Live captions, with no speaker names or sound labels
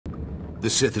The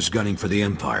Sith is gunning for the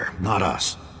Empire, not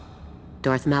us.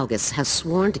 Darth Malgus has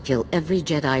sworn to kill every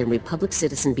Jedi and Republic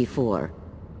citizen before.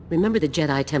 Remember the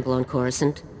Jedi Temple on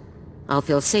Coruscant? I'll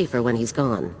feel safer when he's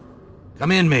gone.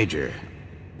 Come in, Major.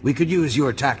 We could use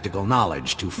your tactical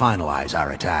knowledge to finalize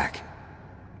our attack.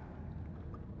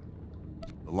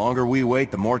 The longer we wait,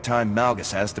 the more time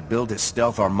Malgus has to build his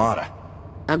stealth armada.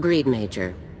 Agreed,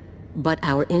 Major. But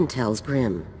our intel's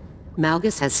grim.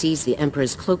 Malgus has seized the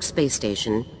Emperor's cloaked space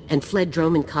station and fled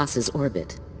Droman Kaas's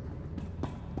orbit.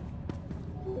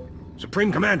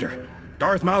 Supreme Commander,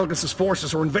 Darth Malgus'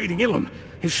 forces are invading Ilum.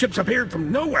 His ships appeared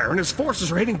from nowhere and his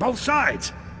forces are hitting both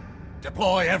sides.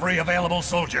 Deploy every available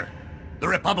soldier. The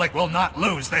Republic will not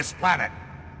lose this planet.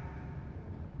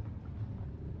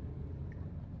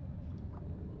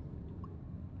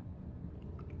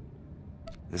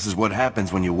 This is what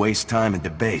happens when you waste time in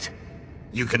debate.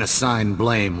 You can assign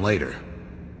blame later.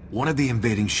 One of the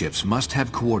invading ships must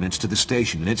have coordinates to the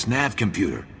station in its nav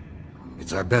computer.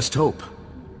 It's our best hope.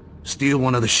 Steal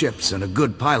one of the ships, and a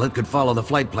good pilot could follow the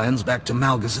flight plans back to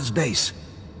Malgus' base.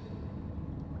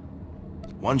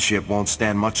 One ship won't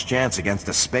stand much chance against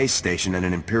a space station and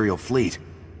an Imperial fleet.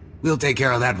 We'll take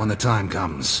care of that when the time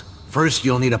comes. First,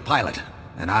 you'll need a pilot,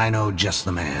 and I know just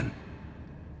the man.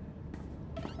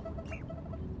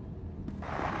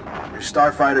 Your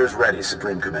starfighter's ready,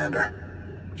 Supreme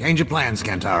Commander. Change of plans,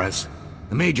 Kantaris.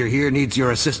 The Major here needs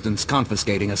your assistance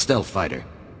confiscating a stealth fighter.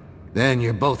 Then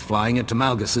you're both flying it to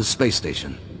Malgus' space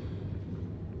station.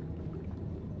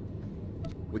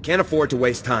 We can't afford to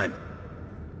waste time.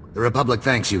 The Republic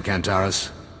thanks you,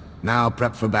 Kantaris. Now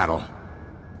prep for battle.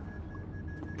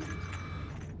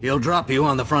 He'll drop you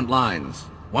on the front lines.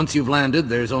 Once you've landed,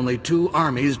 there's only 2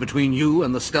 armies between you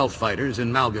and the stealth fighters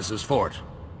in Malgus' fort.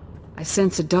 I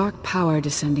sense a dark power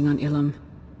descending on Ilum.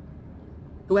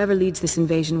 Whoever leads this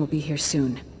invasion will be here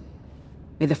soon.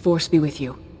 May the Force be with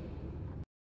you.